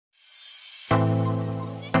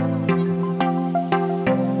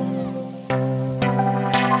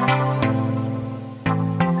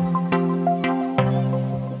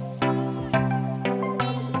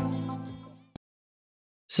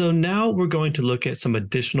So now we're going to look at some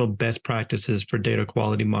additional best practices for data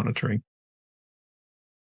quality monitoring.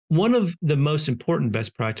 One of the most important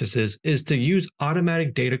best practices is to use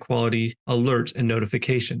automatic data quality alerts and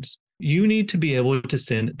notifications. You need to be able to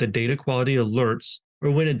send the data quality alerts or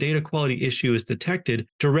when a data quality issue is detected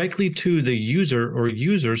directly to the user or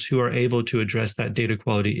users who are able to address that data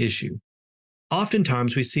quality issue.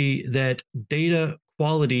 Oftentimes, we see that data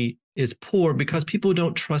quality is poor because people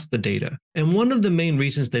don't trust the data. And one of the main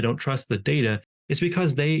reasons they don't trust the data is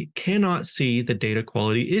because they cannot see the data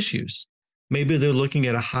quality issues. Maybe they're looking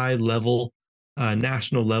at a high level,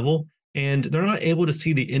 national level, and they're not able to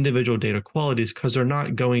see the individual data qualities because they're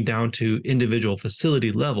not going down to individual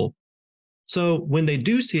facility level. So when they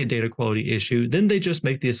do see a data quality issue, then they just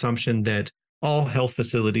make the assumption that all health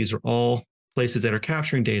facilities or all places that are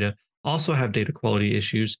capturing data also have data quality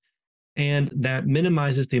issues, and that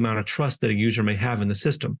minimizes the amount of trust that a user may have in the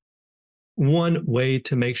system. One way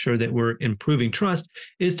to make sure that we're improving trust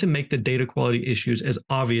is to make the data quality issues as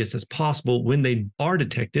obvious as possible when they are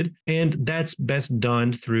detected, and that's best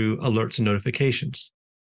done through alerts and notifications.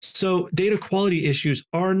 So, data quality issues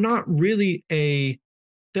are not really a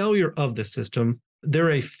failure of the system,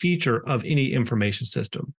 they're a feature of any information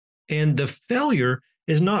system. And the failure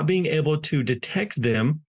is not being able to detect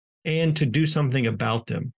them and to do something about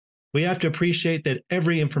them. We have to appreciate that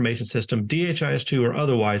every information system, DHIS2 or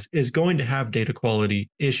otherwise, is going to have data quality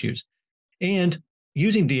issues. And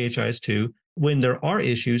using DHIS2, when there are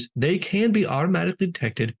issues, they can be automatically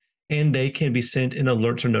detected and they can be sent in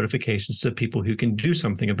alerts or notifications to people who can do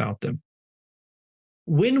something about them.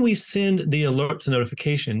 When we send the alerts and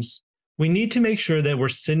notifications, we need to make sure that we're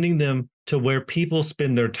sending them to where people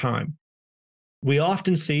spend their time. We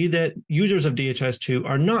often see that users of DHIS2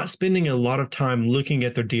 are not spending a lot of time looking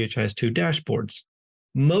at their DHIS2 dashboards.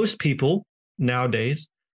 Most people nowadays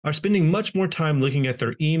are spending much more time looking at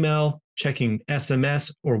their email, checking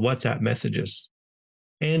SMS or WhatsApp messages.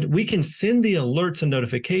 And we can send the alerts and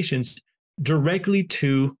notifications directly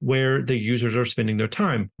to where the users are spending their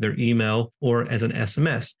time, their email or as an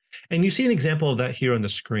SMS. And you see an example of that here on the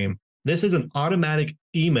screen. This is an automatic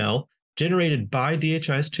email generated by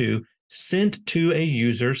DHIS2 sent to a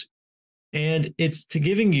user's, and it's to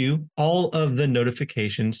giving you all of the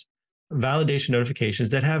notifications, validation notifications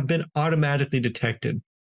that have been automatically detected.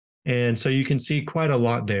 And so you can see quite a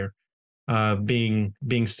lot there being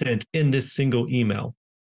sent in this single email.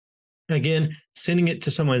 Again, sending it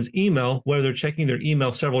to someone's email, where they're checking their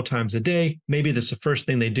email several times a day. Maybe that's the first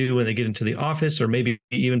thing they do when they get into the office, or maybe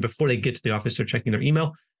even before they get to the office, they're checking their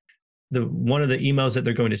email. One of the emails that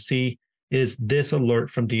they're going to see is this alert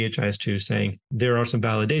from DHIS2 saying there are some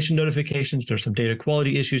validation notifications, there's some data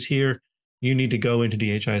quality issues here. You need to go into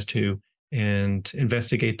DHIS2 and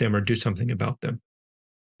investigate them or do something about them.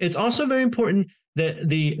 It's also very important that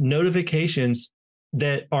the notifications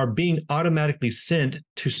that are being automatically sent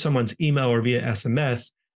to someone's email or via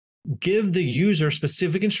SMS give the user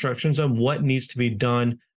specific instructions on what needs to be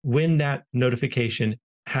done when that notification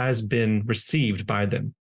has been received by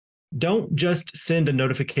them. Don't just send a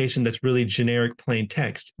notification that's really generic plain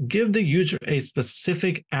text. Give the user a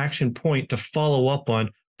specific action point to follow up on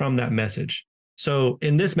from that message. So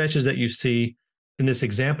in this message that you see in this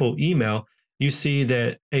example email, you see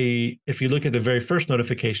that if you look at the very first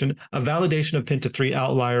notification, a validation of Penta 3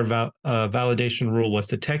 outlier validation rule was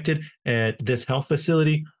detected at this health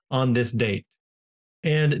facility on this date.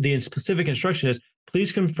 And the specific instruction is,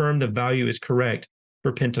 please confirm the value is correct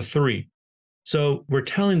for Penta 3. So we're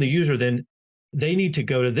telling the user then they need to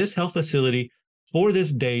go to this health facility for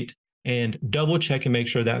this date and double check and make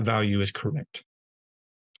sure that value is correct.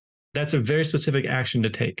 That's a very specific action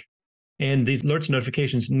to take. And these alerts and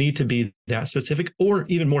notifications need to be that specific or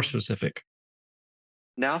even more specific.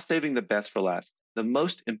 Now, saving the best for last, the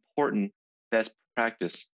most important best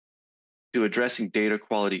practice to addressing data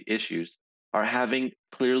quality issues are having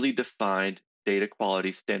clearly defined data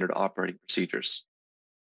quality standard operating procedures.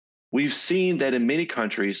 We've seen that in many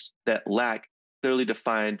countries that lack clearly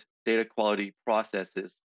defined data quality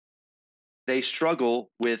processes, they struggle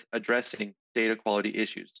with addressing data quality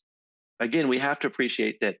issues. Again, we have to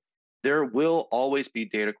appreciate that there will always be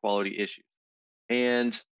data quality issues.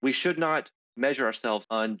 And we should not measure ourselves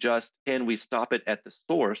on just can we stop it at the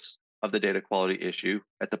source of the data quality issue,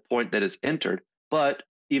 at the point that is entered, but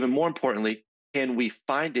even more importantly, can we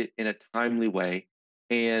find it in a timely way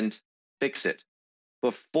and fix it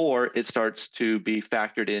before it starts to be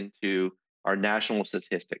factored into our national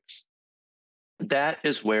statistics? That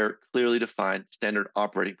is where clearly defined standard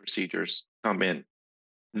operating procedures come in.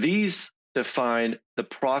 These define the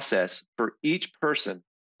process for each person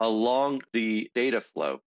along the data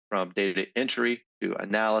flow from data entry to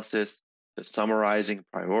analysis, to summarizing,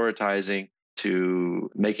 prioritizing, to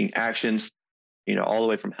making actions, all the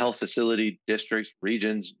way from health facility, districts,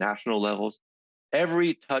 regions, national levels.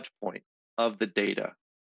 Every touch point of the data,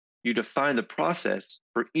 you define the process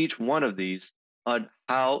for each one of these on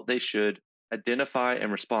how they should identify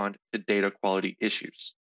and respond to data quality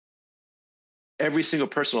issues. Every single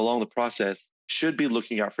person along the process should be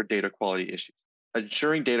looking out for data quality issues.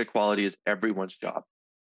 Ensuring data quality is everyone's job.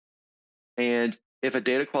 And if a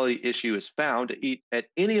data quality issue is found at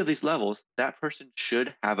any of these levels, that person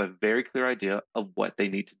should have a very clear idea of what they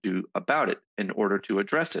need to do about it in order to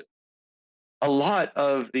address it. A lot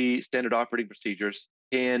of the standard operating procedures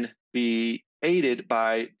can be aided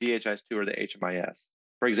by DHIS2 or the HMIS.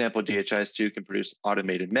 For example, DHIS2 can produce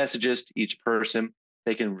automated messages to each person.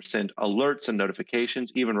 They can send alerts and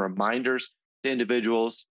notifications, even reminders to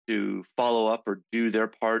individuals to follow up or do their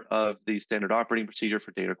part of the standard operating procedure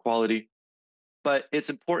for data quality. But it's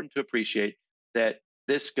important to appreciate that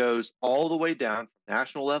this goes all the way down from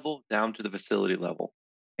national level down to the facility level.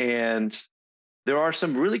 And there are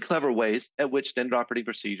some really clever ways at which standard operating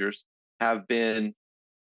procedures have been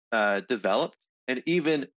developed and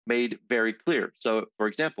even made very clear. So, for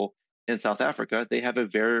example, in South Africa, they have a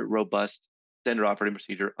very robust standard operating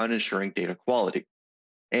procedure on ensuring data quality.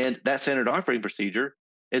 And that standard operating procedure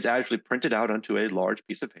is actually printed out onto a large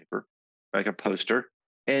piece of paper, like a poster,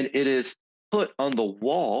 and it is put on the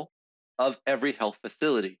wall of every health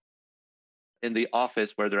facility in the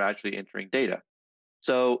office where they're actually entering data.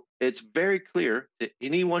 So it's very clear to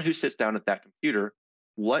anyone who sits down at that computer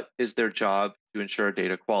what is their job to ensure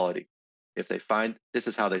data quality. If they find this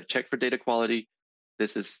is how they check for data quality,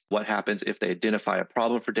 this is what happens if they identify a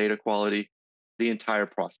problem for data quality. The entire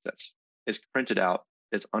process is printed out,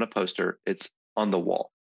 it's on a poster, it's on the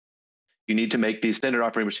wall. You need to make these standard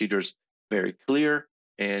operating procedures very clear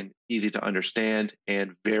and easy to understand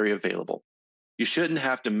and very available. You shouldn't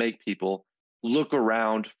have to make people look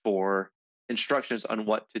around for instructions on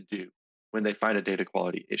what to do when they find a data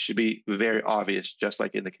quality. It should be very obvious, just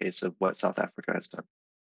like in the case of what South Africa has done.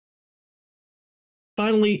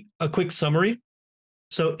 Finally, a quick summary.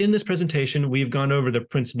 So in this presentation, we've gone over the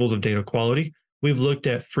principles of data quality. We've looked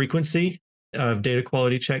at frequency of data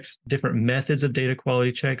quality checks, different methods of data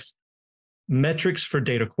quality checks, metrics for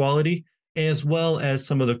data quality, as well as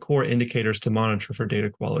some of the core indicators to monitor for data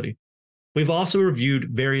quality. We've also reviewed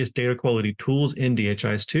various data quality tools in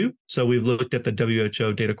DHIS2. So we've looked at the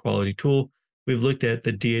WHO data quality tool. We've looked at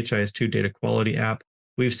the DHIS2 data quality app.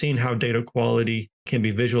 We've seen how data quality can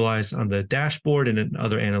be visualized on the dashboard and in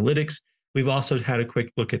other analytics. We've also had a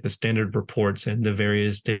quick look at the standard reports and the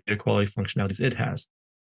various data quality functionalities it has.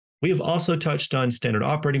 We have also touched on standard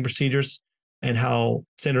operating procedures and how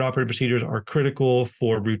standard operating procedures are critical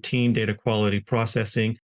for routine data quality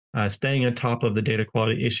processing, staying on top of the data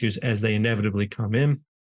quality issues as they inevitably come in.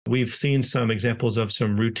 We've seen some examples of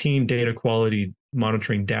some routine data quality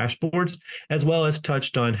monitoring dashboards, as well as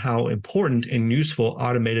touched on how important and useful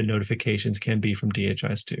automated notifications can be from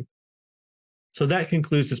DHIS2. So that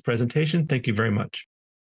concludes this presentation. Thank you very much.